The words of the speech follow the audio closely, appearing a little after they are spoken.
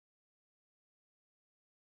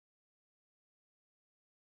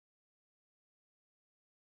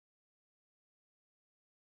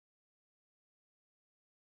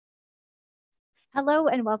Hello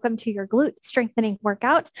and welcome to your glute strengthening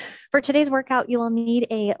workout. For today's workout, you will need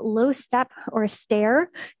a low step or a stair.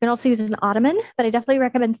 You can also use an ottoman, but I definitely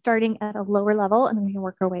recommend starting at a lower level and then we can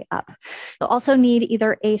work our way up. You'll also need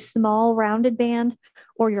either a small rounded band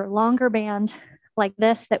or your longer band like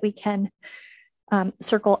this that we can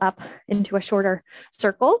circle up into a shorter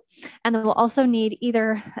circle. And then we'll also need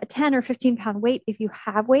either a 10 or 15 pound weight if you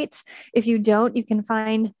have weights. If you don't, you can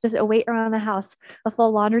find just a weight around the house. A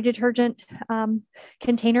full laundry detergent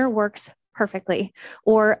container works perfectly,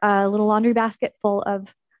 or a little laundry basket full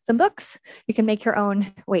of some books. You can make your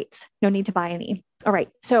own weights. No need to buy any. All right,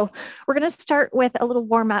 so we're going to start with a little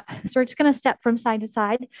warm up. So we're just going to step from side to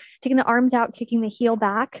side, taking the arms out, kicking the heel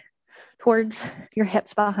back towards your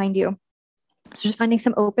hips behind you. So just finding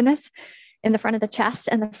some openness in the front of the chest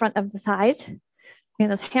and the front of the thighs. And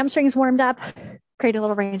those hamstrings warmed up, create a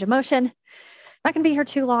little range of motion. Not going to be here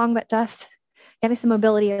too long, but just getting some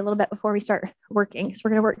mobility a little bit before we start working. So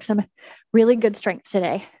we're going to work some really good strength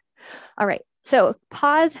today. All right, so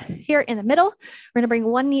pause here in the middle. We're going to bring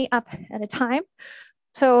one knee up at a time.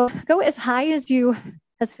 So go as high as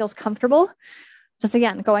feels comfortable. Just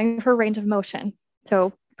again, going for a range of motion.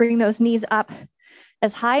 So bring those knees up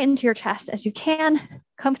as high into your chest as you can,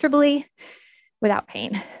 comfortably, without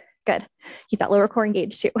pain. Good. Keep that lower core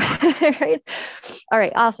engaged too. Right? All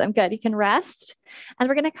right, awesome. Good. You can rest. And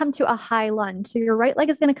we're going to come to a high lunge. So your right leg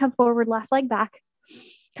is going to come forward, left leg back.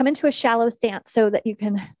 Come into a shallow stance so that you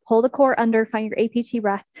can pull the core under, find your APT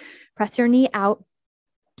breath, press your knee out.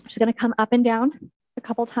 Just going to come up and down a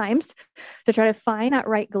couple times to try to find that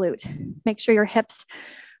right glute. Make sure your hips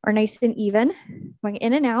are nice and even, going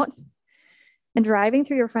in and out, and driving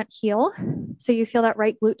through your front heel so you feel that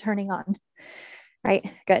right glute turning on. Right?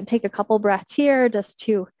 Good. Take a couple breaths here just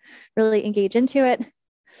to really engage into it.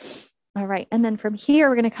 All right. And then from here,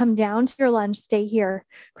 we're going to come down to your lunge. Stay here.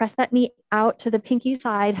 Press that knee out to the pinky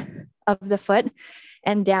side of the foot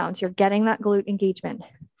and down. So you're getting that glute engagement.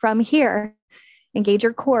 From here, engage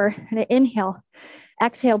your core and inhale.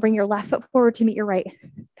 Exhale, bring your left foot forward to meet your right.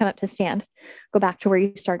 Come up to stand. Go back to where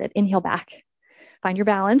you started. Inhale back. Find your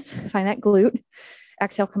balance, find that glute.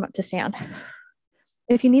 Exhale, come up to stand.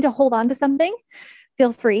 If you need to hold on to something,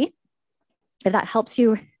 feel free. If that helps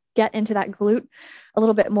you get into that glute a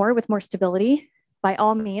little bit more with more stability, by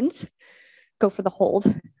all means, go for the hold,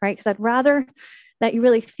 right? Because I'd rather that you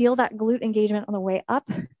really feel that glute engagement on the way up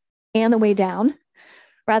and the way down,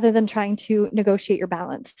 rather than trying to negotiate your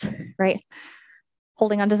balance, right?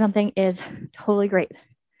 Holding on to something is totally great.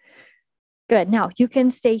 Good. Now you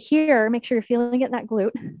can stay here, make sure you're feeling it in that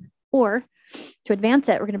glute, or to advance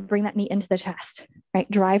it, we're going to bring that knee into the chest,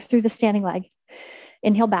 right? Drive through the standing leg.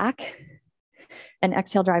 Inhale back and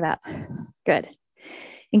exhale, drive up. Good.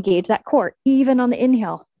 Engage that core, even on the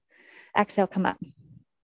inhale. Exhale, come up.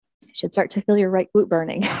 You should start to feel your right glute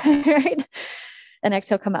burning, right? And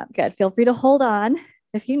exhale, come up. Good. Feel free to hold on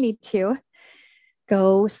if you need to.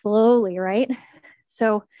 Go slowly, right?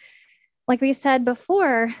 So like we said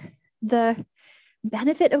before, the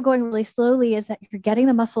benefit of going really slowly is that you're getting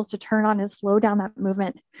the muscles to turn on and slow down that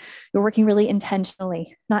movement. You're working really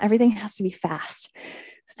intentionally. Not everything has to be fast.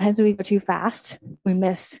 Sometimes when we go too fast, we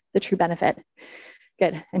miss the true benefit.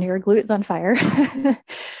 Good. And your glutes on fire.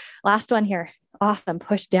 Last one here. Awesome.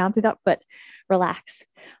 Push down through that foot. Relax.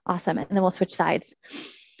 Awesome. And then we'll switch sides.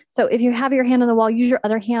 So if you have your hand on the wall, use your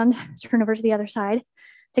other hand, turn over to the other side.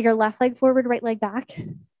 Take your left leg forward, right leg back.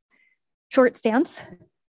 Short stance.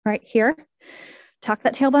 Right here, tuck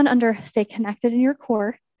that tailbone under, stay connected in your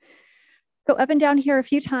core. Go up and down here a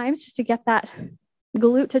few times just to get that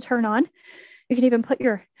glute to turn on. You can even put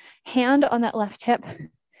your hand on that left hip.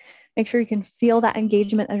 Make sure you can feel that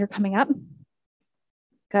engagement as you're coming up.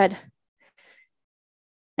 Good.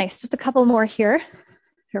 Nice. Just a couple more here.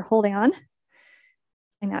 You're holding on.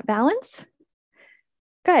 And that balance.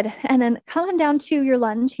 Good. And then come on down to your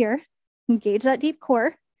lunge here. Engage that deep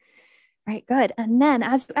core. Right, good. And then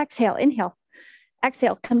as you exhale, inhale,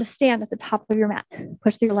 exhale, come to stand at the top of your mat.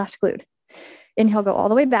 Push through your left glute. Inhale, go all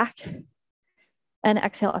the way back. And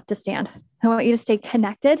exhale up to stand. I want you to stay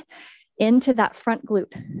connected into that front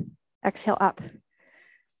glute. Exhale up.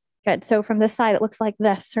 Good. So from this side, it looks like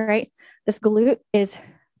this, right? This glute is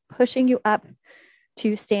pushing you up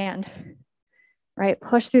to stand, right?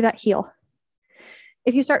 Push through that heel.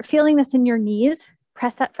 If you start feeling this in your knees,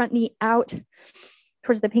 press that front knee out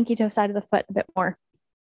towards the pinky toe side of the foot a bit more.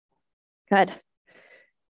 Good.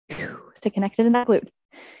 Stay connected in that glute.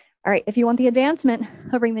 All right. If you want the advancement,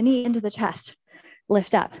 I'll bring the knee into the chest.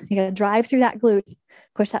 Lift up. You got to drive through that glute.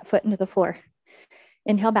 Push that foot into the floor.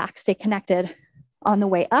 Inhale back. Stay connected on the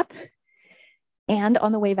way up and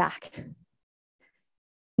on the way back.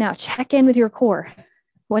 Now check in with your core.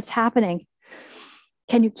 What's happening?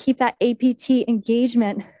 Can you keep that APT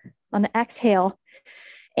engagement on the exhale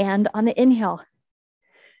and on the inhale?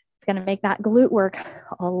 It's going to make that glute work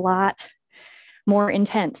a lot more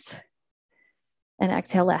intense. And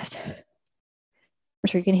exhale left. I'm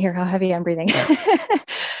sure you can hear how heavy I'm breathing.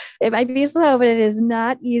 It might be slow, but it is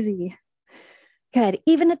not easy. Good.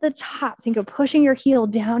 Even at the top, think of pushing your heel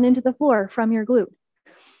down into the floor from your glute.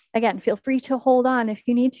 Again, feel free to hold on if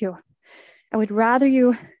you need to. I would rather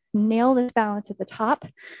you nail this balance at the top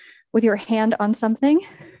with your hand on something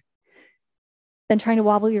than trying to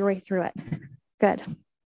wobble your way through it. Good.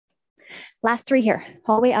 Last 3 here.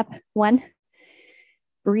 All the way up. 1.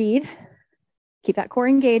 Breathe. Keep that core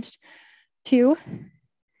engaged. 2.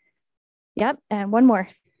 Yep. And 1 more.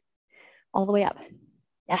 All the way up.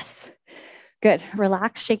 Yes. Good.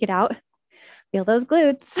 Relax. Shake it out. Feel those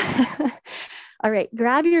glutes. All right.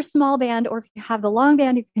 Grab your small band, or if you have the long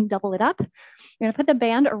band, you can double it up. You're going to put the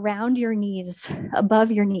band around your knees,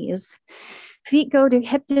 above your knees. Feet go to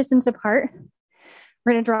hip distance apart.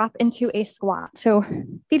 We're going to drop into a squat. So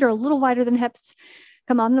feet are a little wider than hips.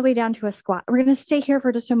 Come on the way down to a squat. We're going to stay here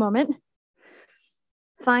for just a moment.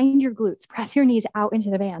 Find your glutes. Press your knees out into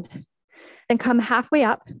the band. Then come halfway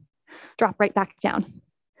up. Drop right back down.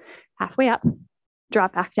 Halfway up.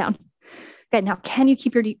 Drop back down. Good. Now, can you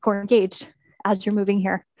keep your deep core engaged as you're moving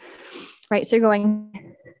here? Right. So you're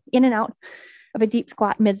going in and out of a deep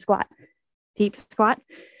squat, mid squat, deep squat,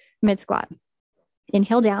 mid squat.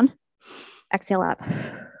 Inhale down. Exhale up.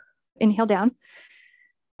 Inhale down.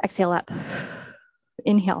 Exhale up.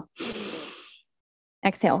 Inhale.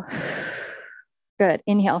 Exhale. Good.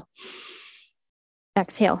 Inhale.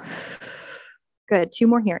 Exhale. Good. 2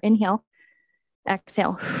 more here. Inhale.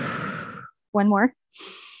 Exhale. 1 more.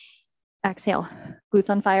 Exhale. Glutes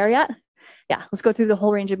on fire yet? Yeah. Let's go through the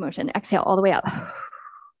whole range of motion. Exhale all the way up.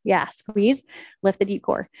 Yeah. Squeeze. Lift the deep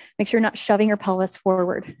core. Make sure you're not shoving your pelvis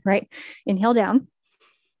forward, right? Inhale down.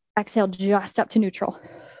 Exhale just up to neutral.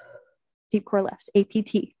 Deep core lifts.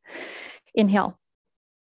 APT. Inhale.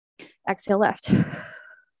 Exhale left.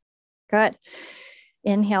 Good.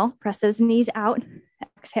 Inhale. Press those knees out.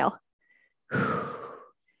 Exhale.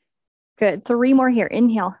 Good. 3 more here.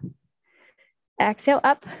 Inhale. Exhale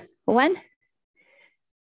up. 1.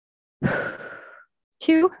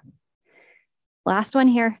 2. Last one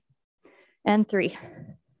here. And 3.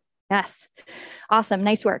 Yes. Awesome.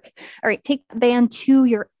 Nice work. All right. Take the band to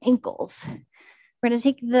your ankles. We're going to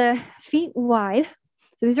take the feet wide.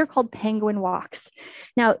 So these are called penguin walks.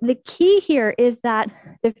 Now, the key here is that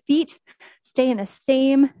the feet stay in the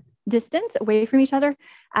same distance away from each other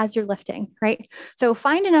as you're lifting, right? So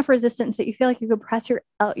find enough resistance that you feel like you could press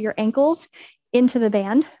your ankles into the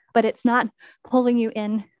band, but it's not pulling you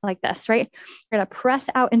in like this, right? You're going to press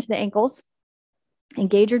out into the ankles,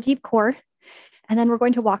 engage your deep core, and then we're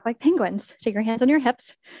going to walk like penguins. Take your hands on your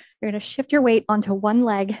hips. You're going to shift your weight onto one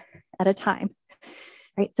leg at a time,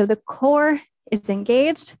 right? So the core is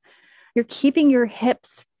engaged. You're keeping your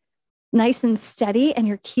hips nice and steady, and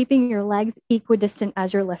you're keeping your legs equidistant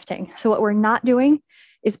as you're lifting. So what we're not doing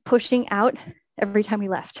is pushing out every time we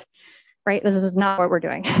lift, right? This is not what we're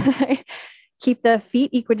doing. Keep the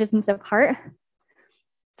feet equidistant apart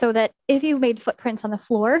so that if you made footprints on the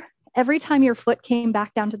floor, every time your foot came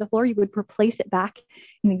back down to the floor, you would replace it back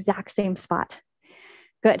in the exact same spot.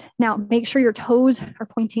 Good. Now make sure your toes are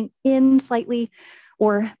pointing in slightly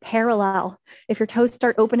or parallel. If your toes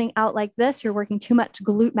start opening out like this, you're working too much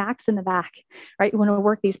glute max in the back, right? You want to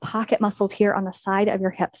work these pocket muscles here on the side of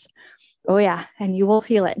your hips. Oh yeah. And you will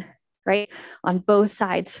feel it, right? On both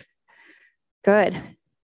sides. Good.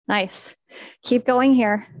 Nice. Keep going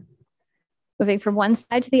here. Moving from one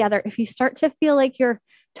side to the other. If you start to feel like your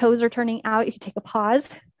toes are turning out, you can take a pause,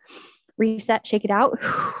 reset, shake it out,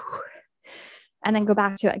 and then go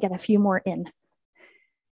back to it. Get a few more in.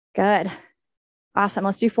 Good. Awesome.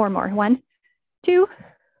 Let's do 4 more. 1, 2,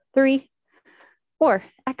 3, 4.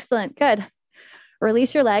 Excellent. Good.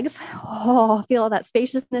 Release your legs. Oh, feel all that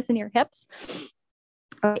spaciousness in your hips.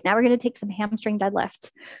 All right, now we're going to take some hamstring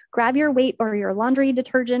deadlifts. Grab your weight or your laundry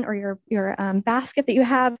detergent or your basket that you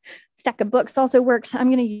have. Stack of books also works.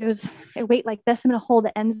 I'm going to use a weight like this. I'm going to hold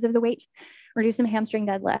the ends of the weight or do some hamstring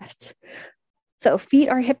deadlifts. So feet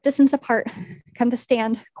are hip distance apart. Come to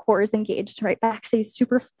stand. Core is engaged. Right, back stays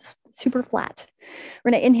super flat.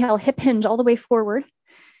 We're going to inhale, hip hinge all the way forward.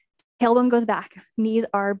 Tailbone goes back. Knees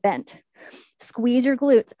are bent. Squeeze your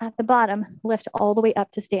glutes at the bottom. Lift all the way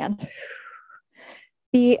up to stand.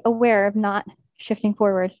 Be aware of not shifting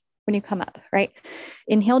forward when you come up, right?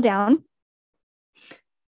 Inhale down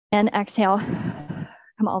and exhale.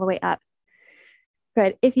 Come all the way up.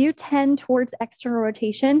 Good. If you tend towards external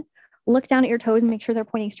rotation, look down at your toes and make sure they're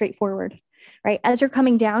pointing straight forward, right? As you're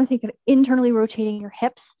coming down, think of internally rotating your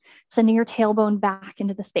hips, sending your tailbone back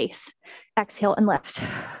into the space. Exhale and lift.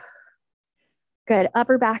 Good.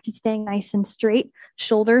 Upper back is staying nice and straight.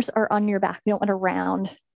 Shoulders are on your back. You don't want to round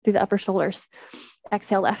through the upper shoulders.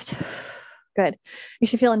 Exhale, lift. Good. You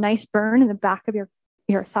should feel a nice burn in the back of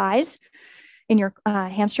your thighs, in your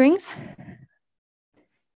hamstrings,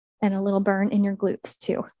 and a little burn in your glutes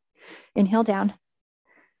too. Inhale down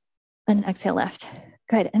and exhale, lift.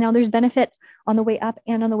 Good. And now there's benefit on the way up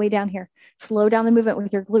and on the way down here. Slow down the movement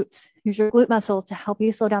with your glutes. Use your glute muscles to help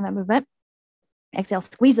you slow down that movement. Exhale,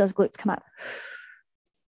 squeeze those glutes, come up.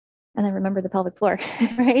 And then remember the pelvic floor,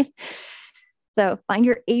 right? So find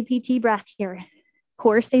your APT breath here.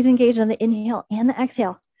 Core stays engaged on the inhale and the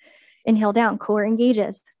exhale. Inhale down, core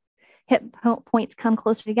engages. Hip points come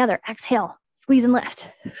closer together. Exhale, squeeze and lift.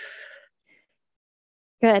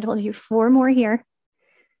 Good. We'll do 4 more here.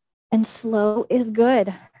 And slow is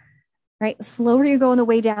good, right? The slower you go on the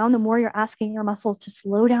way down, the more you're asking your muscles to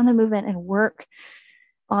slow down the movement and work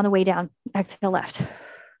on the way down. Exhale, left.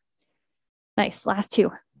 Nice. Last 2.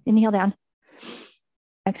 Inhale down.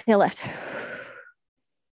 Exhale, left.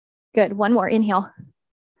 Good. 1 more. Inhale.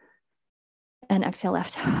 And exhale,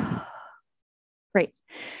 left. Great.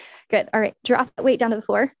 Good. All right. Drop that weight down to the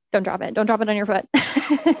floor. Don't drop it. Don't drop it on your foot.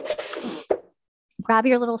 Grab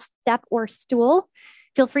your little step or stool.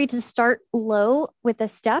 Feel free to start low with the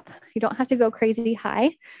step. You don't have to go crazy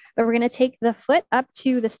high, but we're going to take the foot up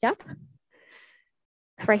to the step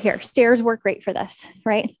right here. Stairs work great for this,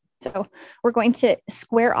 right? So we're going to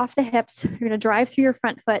square off the hips. You're going to drive through your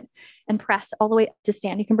front foot and press all the way up to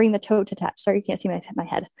stand. You can bring the toe to touch. Sorry, you can't see my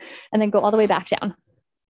head. And then go all the way back down,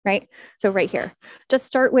 right? So right here, just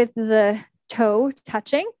start with the toe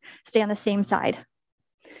touching, stay on the same side.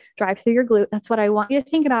 Drive through your glute. That's what I want you to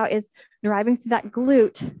think about, is driving through that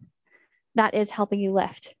glute that is helping you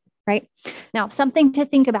lift, right? Now, something to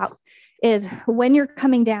think about is when you're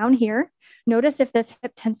coming down here, notice if this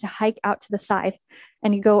hip tends to hike out to the side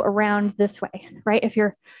and you go around this way, right? If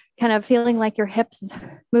you're kind of feeling like your hips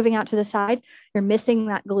moving out to the side, you're missing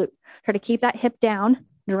that glute. Try to keep that hip down,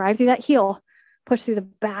 drive through that heel, push through the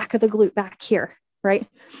back of the glute back here, right?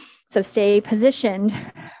 So stay positioned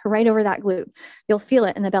right over that glute. You'll feel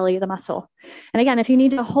it in the belly of the muscle. And again, if you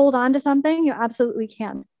need to hold on to something, you absolutely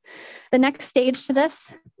can. The next stage to this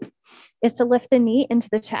is to lift the knee into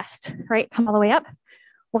the chest, right? Come all the way up.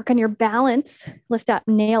 Work on your balance. Lift up,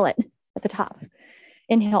 nail it at the top.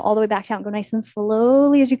 Inhale all the way back down. Go nice and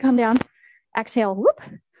slowly as you come down. Exhale, whoop.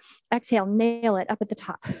 Exhale, nail it up at the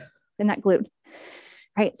top in that glute.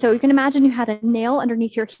 Right? So you can imagine you had a nail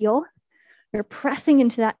underneath your heel. You're pressing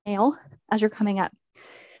into that nail as you're coming up.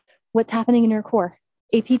 What's happening in your core?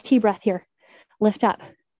 APT breath here. Lift up.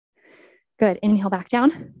 Good. Inhale back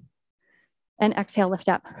down. And exhale, lift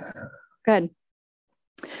up. Good.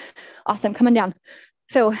 Awesome. Coming down.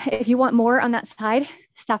 So if you want more on that side,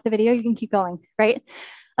 stop the video. You can keep going, right?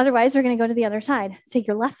 Otherwise, we're going to go to the other side. Take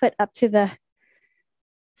your left foot up to the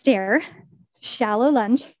stair. Shallow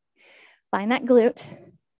lunge. Find that glute.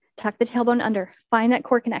 Tuck the tailbone under. Find that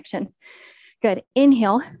core connection. Good.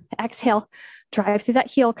 Inhale, exhale, drive through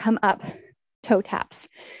that heel, come up, toe taps.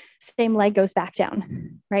 Same leg goes back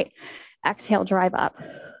down, right? Exhale, drive up.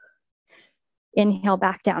 Inhale,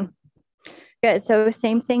 back down. Good. So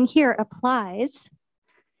same thing here applies.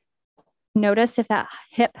 Notice if that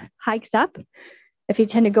hip hikes up, if you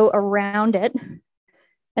tend to go around it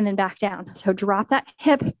and then back down. So drop that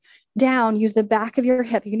hip down, use the back of your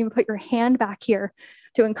hip. You can even put your hand back here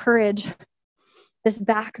to encourage this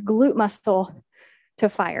back glute muscle to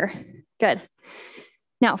fire. Good.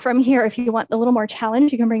 Now from here, if you want a little more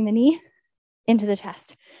challenge, you can bring the knee into the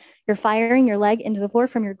chest. You're firing your leg into the floor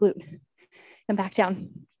from your glute and back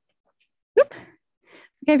down. Whoop.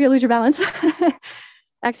 Okay, if you lose your balance,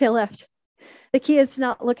 exhale, lift. The key is to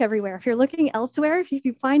not look everywhere. If you're looking elsewhere, if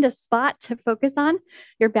you find a spot to focus on,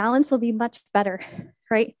 your balance will be much better,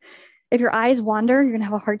 right? If your eyes wander, you're gonna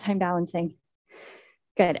have a hard time balancing.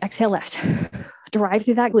 Good. Exhale, lift. Drive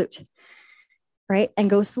through that glute, right? And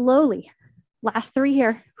go slowly. Last 3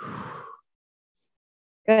 here.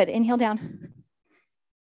 Good. Inhale down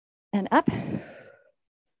and up.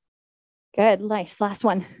 Good. Nice. Last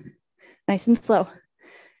one. Nice and slow.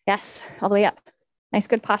 Yes. All the way up. Nice,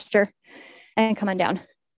 good posture. And come on down.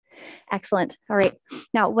 Excellent. All right.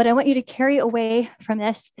 Now, what I want you to carry away from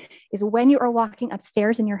this is when you are walking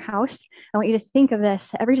upstairs in your house, I want you to think of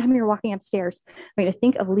this every time you're walking upstairs. I want you to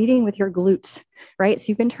think of leading with your glutes, right? So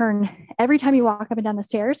you can turn every time you walk up and down the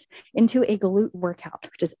stairs into a glute workout,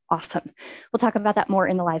 which is awesome. We'll talk about that more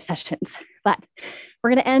in the live sessions, but we're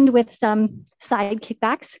going to end with some side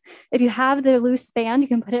kickbacks. If you have the loose band, you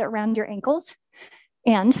can put it around your ankles,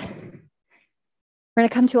 and we're going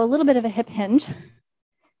to come to a little bit of a hip hinge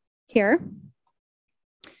here.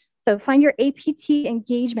 So find your APT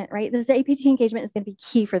engagement, right? This APT engagement is going to be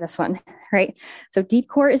key for this one, right? So deep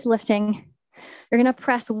core is lifting. You're going to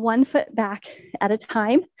press one foot back at a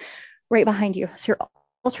time right behind you. So you're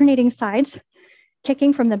alternating sides,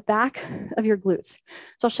 kicking from the back of your glutes.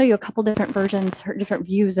 So I'll show you a couple different versions or different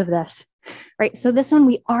views of this, right? So this one,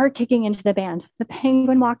 we are kicking into the band. The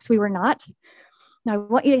penguin walks, we were not. Now I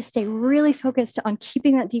want you to stay really focused on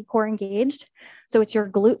keeping that deep core engaged. So it's your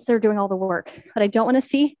glutes that are doing all the work. What I don't want to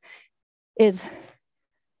see is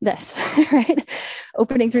this, right?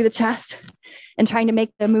 Opening through the chest and trying to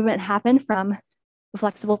make the movement happen from a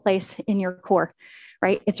flexible place in your core,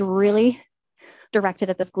 right? It's really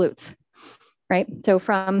directed at this glutes, right? So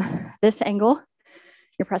from this angle,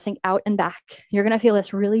 you're pressing out and back. You're going to feel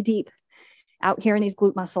this really deep out here in these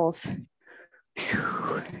glute muscles.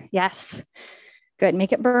 Yes. Good.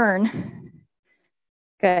 Make it burn.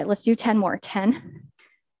 Good. Let's do 10 more. 10,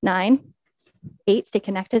 9, 8. Stay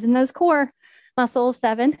connected in those core muscles.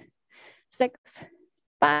 7, 6,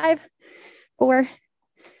 5, 4,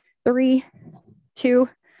 3, 2,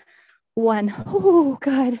 1. Oh,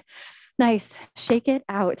 good. Nice. Shake it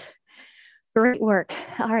out. Great work.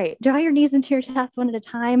 All right. Draw your knees into your chest one at a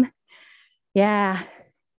time. Yeah.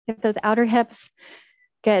 Get those outer hips.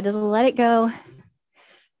 Good. Just let it go.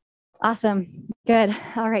 Awesome. Good.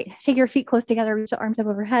 All right. Take your feet close together. Reach the arms up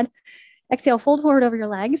overhead. Exhale, fold forward over your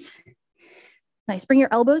legs. Nice. Bring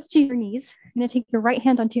your elbows to your knees. You're going to take your right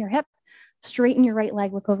hand onto your hip. Straighten your right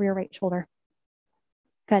leg. Look over your right shoulder.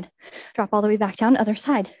 Good. Drop all the way back down. Other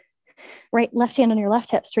side. Right, left hand on your left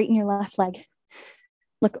hip. Straighten your left leg.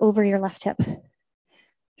 Look over your left hip.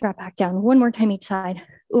 Drop back down. One more time each side.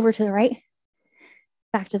 Over to the right.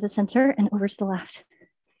 Back to the center and over to the left.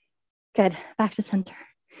 Good. Back to center.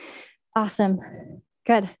 Awesome.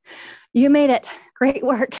 Good. You made it. Great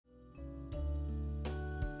work.